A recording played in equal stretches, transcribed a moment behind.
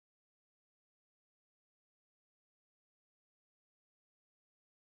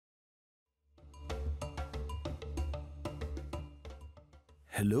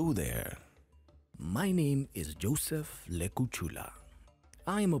Hello there. My name is Joseph Lekuchula.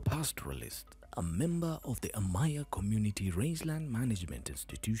 I am a pastoralist, a member of the Amaya Community Rangeland Management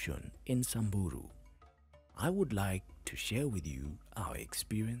Institution in Samburu. I would like to share with you our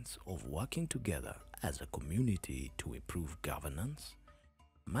experience of working together as a community to improve governance,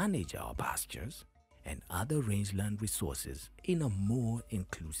 manage our pastures, and other rangeland resources in a more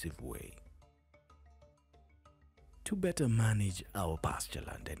inclusive way. To better manage our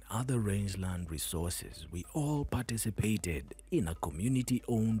pastureland and other rangeland resources, we all participated in a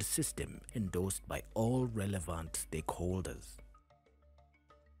community-owned system endorsed by all relevant stakeholders.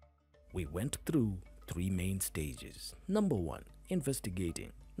 We went through 3 main stages. Number 1,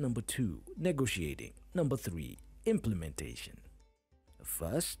 investigating. Number 2, negotiating. Number 3, implementation.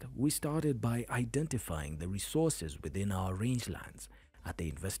 First, we started by identifying the resources within our rangelands at the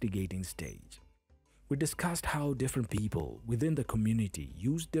investigating stage. We discussed how different people within the community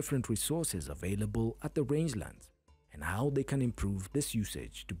use different resources available at the rangelands and how they can improve this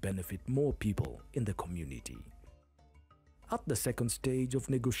usage to benefit more people in the community. At the second stage of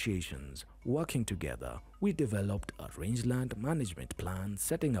negotiations, working together, we developed a rangeland management plan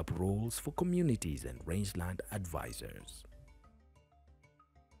setting up roles for communities and rangeland advisors.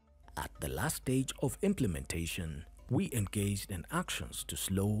 At the last stage of implementation, we engaged in actions to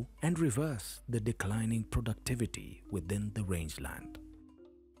slow and reverse the declining productivity within the rangeland.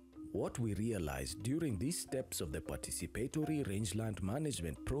 What we realized during these steps of the participatory rangeland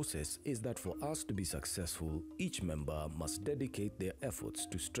management process is that for us to be successful, each member must dedicate their efforts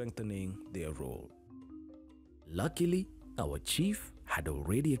to strengthening their role. Luckily, our chief had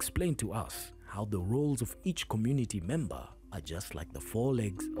already explained to us how the roles of each community member are just like the 4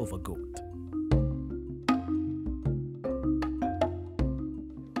 legs of a goat.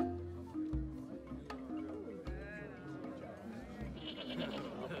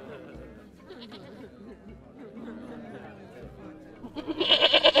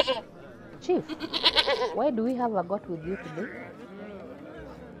 Chief, why do we have a goat with you today?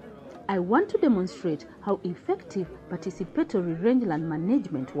 I want to demonstrate how effective participatory rangeland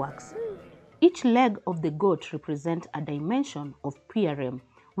management works. Each leg of the goat represents a dimension of PRM,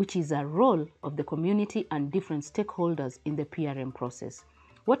 which is a role of the community and different stakeholders in the PRM process.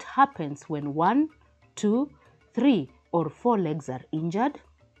 What happens when 1, 2, 3, or 4 legs are injured?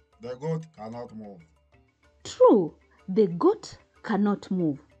 The goat cannot move. True, the goat cannot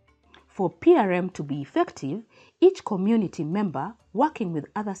move. For PRM to be effective, each community member working with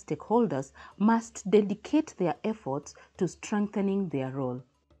other stakeholders must dedicate their efforts to strengthening their role.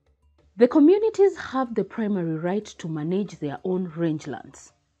 The communities have the primary right to manage their own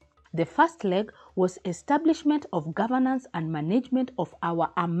rangelands. The first leg was establishment of governance and management of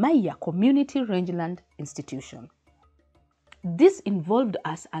our Amaya Community Rangeland Institution. This involved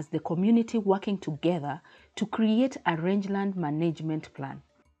us as the community working together to create a rangeland management plan.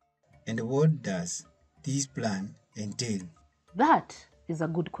 And what does this plan entail? That is a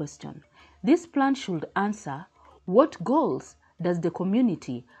good question. This plan should answer what goals does the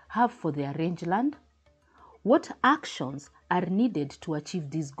community have for their rangeland, what actions are needed to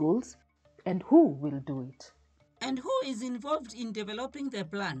achieve these goals, and who will do it. And who is involved in developing the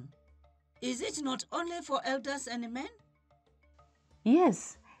plan? Is it not only for elders and men?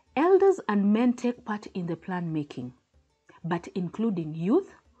 Yes, elders and men take part in the plan making, but including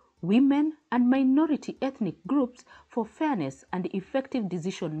youth, women, and minority ethnic groups for fairness and effective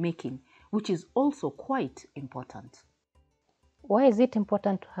decision making, which is also quite important. Why is it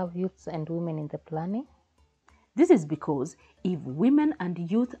important to have youths and women in the planning? This is because if women and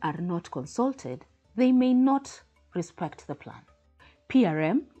youth are not consulted, they may not respect the plan.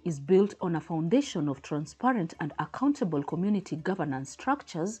 PRM is built on a foundation of transparent and accountable community governance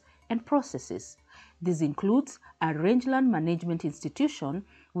structures and processes. This includes a rangeland management institution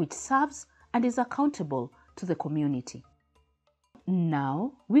which serves and is accountable to the community.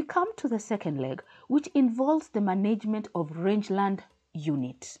 Now we come to the second leg, which involves the management of rangeland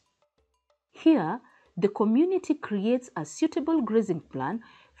unit. Here, the community creates a suitable grazing plan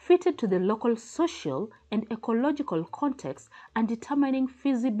fitted to the local social and ecological context and determining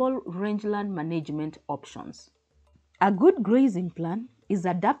feasible rangeland management options. A good grazing plan is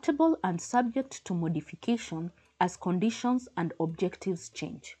adaptable and subject to modification as conditions and objectives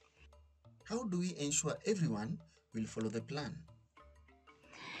change. How do we ensure everyone will follow the plan?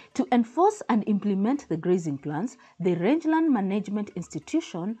 To enforce and implement the grazing plans, the Rangeland Management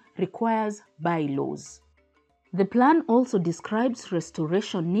Institution requires bylaws. The plan also describes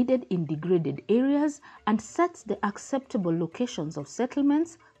restoration needed in degraded areas and sets the acceptable locations of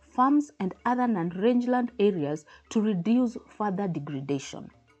settlements, farms and other non-rangeland areas to reduce further degradation.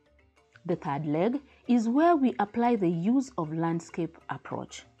 The third leg is where we apply the use of landscape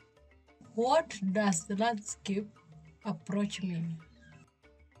approach. What does the landscape approach mean?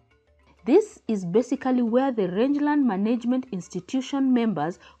 This is basically where the rangeland management institution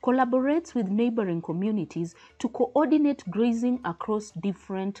members collaborates with neighboring communities to coordinate grazing across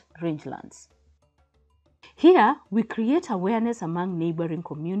different rangelands. Here, we create awareness among neighboring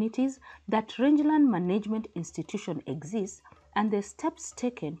communities that rangeland management institution exists and the steps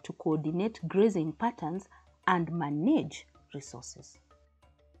taken to coordinate grazing patterns and manage resources.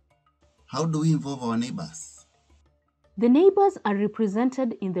 How do we involve our neighbors? The neighbors are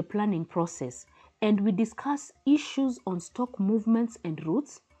represented in the planning process, and we discuss issues on stock movements and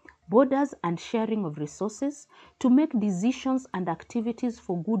routes, borders and sharing of resources to make decisions and activities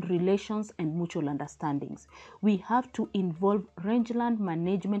for good relations and mutual understandings. We have to involve rangeland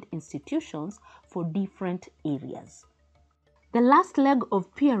management institutions for different areas. The last leg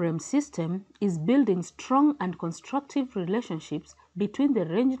of PRM system is building strong and constructive relationships between the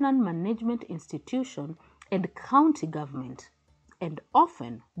rangeland management institution and county government, and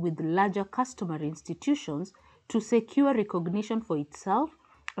often with larger customary institutions to secure recognition for itself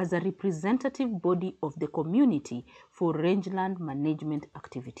as a representative body of the community for rangeland management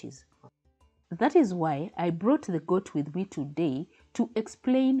activities. That is why I brought the goat with me today to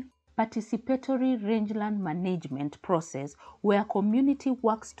explain participatory rangeland management process where community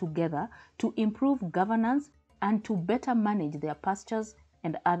works together to improve governance and to better manage their pastures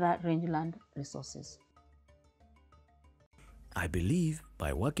and other rangeland resources. I believe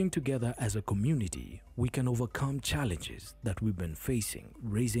by working together as a community, we can overcome challenges that we've been facing,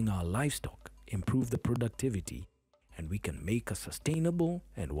 raising our livestock, improve the productivity, and we can make a sustainable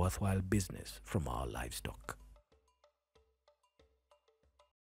and worthwhile business from our livestock.